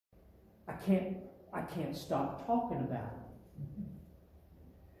I can't stop talking about it.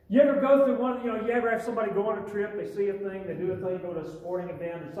 You ever go through one, you ever have somebody go on a trip, they see a thing, they do a thing, go to a sporting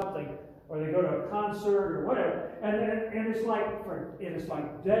event or something, or they go to a concert or whatever, and it's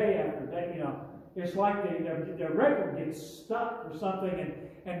like day after day, it's like their record gets stuck or something,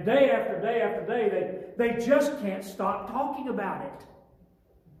 and day after day after day, they just can't stop talking about it.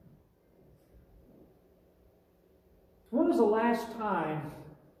 When was the last time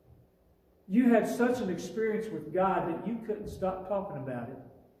you had such an experience with God that you couldn't stop talking about it?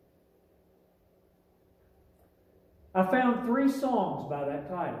 I found 3 songs by that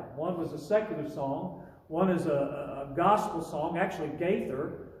title. One was a secular song. One is a gospel song, actually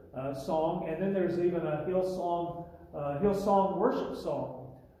Gaither song, and then there's even a Hillsong worship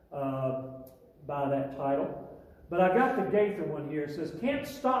song by that title. But I got the Gaither one here. It says, "Can't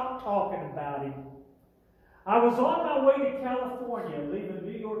stop talking about him. I was on my way to California, leaving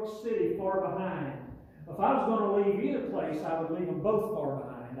New York City far behind. If I was going to leave either place, I would leave them both far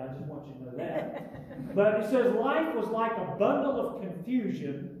behind. I just want you to know that. But it says, life was like a bundle of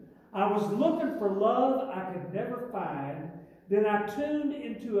confusion. I was looking for love I could never find. Then I tuned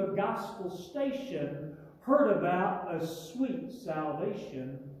into a gospel station, heard about a sweet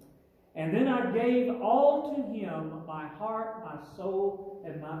salvation. And then I gave all to Him, my heart, my soul,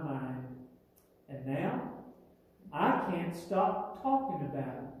 and my mind. And now, I can't stop talking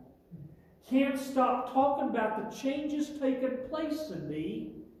about it. Can't stop talking about the changes taking place in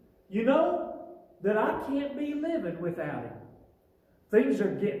me. You know that I can't be living without Him. Things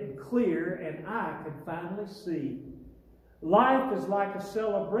are getting clear and I can finally see. Life is like a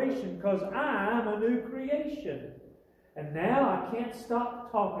celebration because I'm a new creation. And now I can't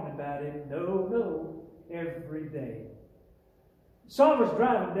stop talking about it, no, every day. So I was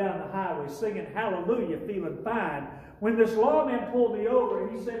driving down the highway singing hallelujah, feeling fine, when this lawman pulled me over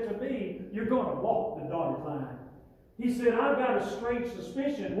and he said to me, "You're going to walk the dotted line." He said, "I've got a strange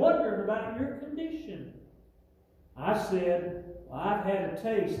suspicion, wondering about your condition." I said, "Well, I've had a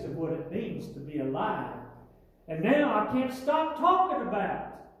taste of what it means to be alive. And now I can't stop talking about it.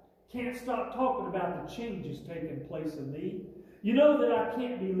 Can't stop talking about the changes taking place in me. You know that I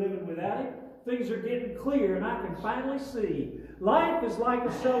can't be living without it. Things are getting clear and I can finally see. Life is like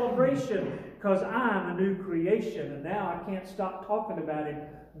a celebration because I'm a new creation. And now I can't stop talking about it,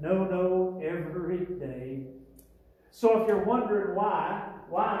 no, every day." So if you're wondering why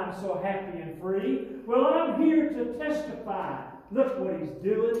I'm so happy and free, well, I'm here to testify. Look what He's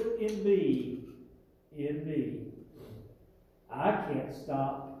doing in me. I can't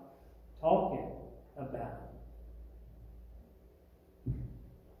stop talking about it.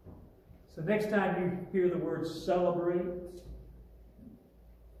 So next time you hear the word celebrate,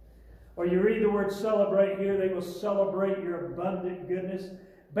 or you read the word celebrate here, they will celebrate your abundant goodness.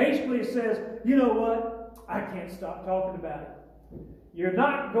 Basically it says, you know what? I can't stop talking about it. You're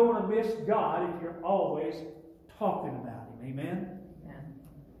not going to miss God if you're always talking about Him. Amen? Amen.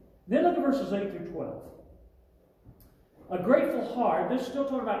 Then look at verses 8 through 12. A grateful heart. This is still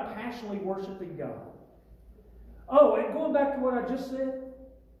talking about passionately worshiping God. Oh, and going back to what I just said,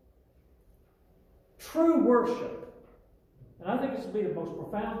 true worship. And I think this will be the most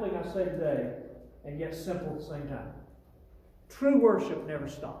profound thing I say today, and yet simple at the same time. True worship never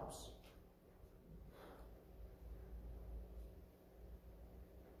stops.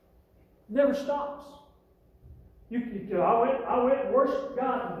 Never stops. I went and worshiped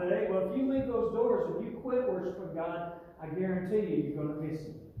God today. Well, if you leave those doors and you quit worshiping God, I guarantee you, you're going to miss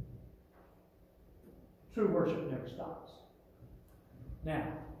Him. True worship never stops. Now,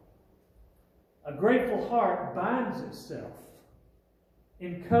 a grateful heart binds itself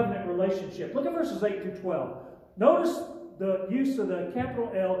in covenant relationship. Look at verses 8 through 12. Notice the use of the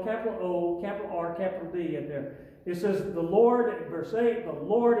capital L, capital O, capital R, capital D in there. It says the Lord in verse 8, the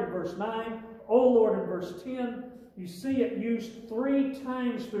Lord in verse 9, O Lord in verse 10. You see it used 3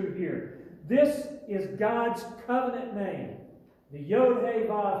 times through here. This is God's covenant name. The Yod He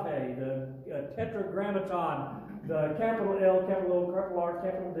Vav He, the Tetragrammaton, the capital L, capital O, capital R,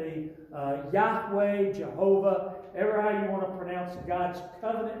 capital D, Yahweh, Jehovah, ever how you want to pronounce God's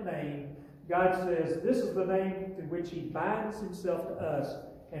covenant name. God says this is the name to which He binds Himself to us,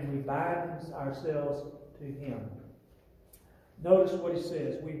 and we bind ourselves to Him. Notice what He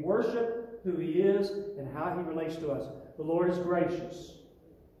says. We worship who He is and how He relates to us. The Lord is gracious.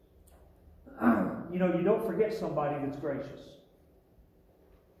 You don't forget somebody that's gracious.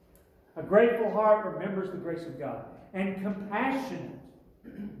 A grateful heart remembers the grace of God. And compassionate.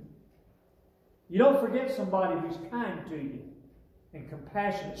 You don't forget somebody who's kind to you. And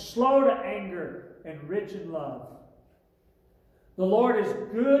compassionate. Slow to anger and rich in love. The Lord is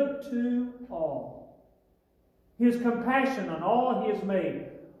good to all. His compassion on all He has made.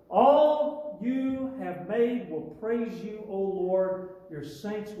 All you have made will praise you, O Lord. Your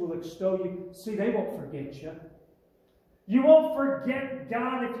saints will extol you. See, they won't forget you. You won't forget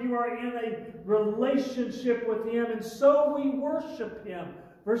God if you are in a relationship with Him. And so we worship Him.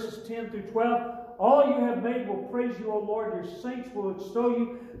 Verses 10 through 12. All you have made will praise you, O Lord. Your saints will extol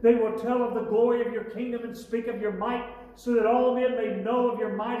you. They will tell of the glory of your kingdom and speak of your might, so that all men may know of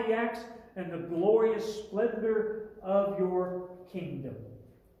your mighty acts and the glorious splendor of your kingdom.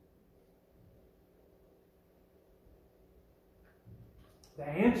 The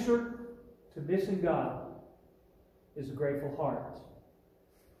answer to missing God is a grateful heart.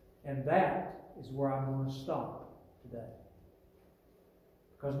 And that is where I'm going to stop today.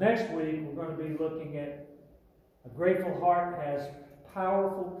 Because next week we're going to be looking at a grateful heart has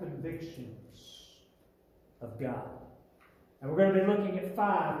powerful convictions of God. And we're going to be looking at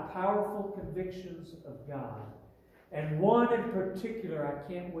 5 powerful convictions of God. And one in particular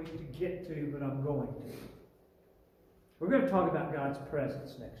I can't wait to get to, but I'm going to. We're going to talk about God's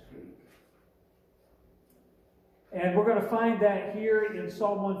presence next week. And we're going to find that here in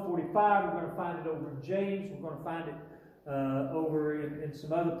Psalm 145. We're going to find it over in James. We're going to find it over in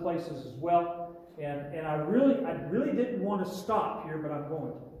some other places as well. And I really didn't want to stop here, but I'm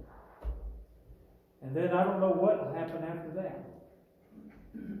going to. And then I don't know what will happen after that.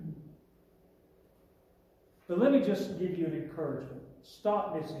 But let me just give you an encouragement.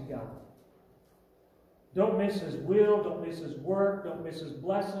 Stop missing God. Don't miss His will. Don't miss His work. Don't miss His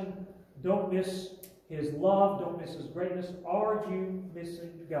blessing. Don't miss His love. Don't miss His greatness. Are you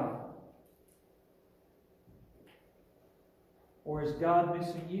missing God? Or is God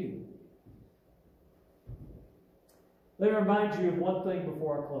missing you? Let me remind you of one thing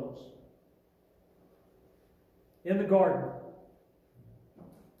before I close. In the garden,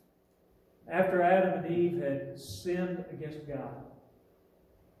 after Adam and Eve had sinned against God,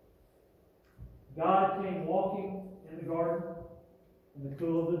 God came walking in the garden in the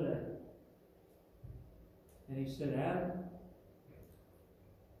cool of the day. And He said, Adam,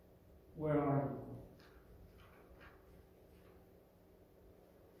 where are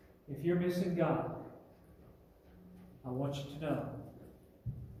you? If you're missing God, I want you to know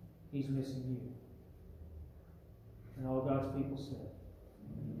He's missing you. And all God's people said,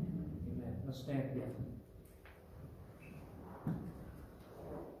 Amen. Let's stand together.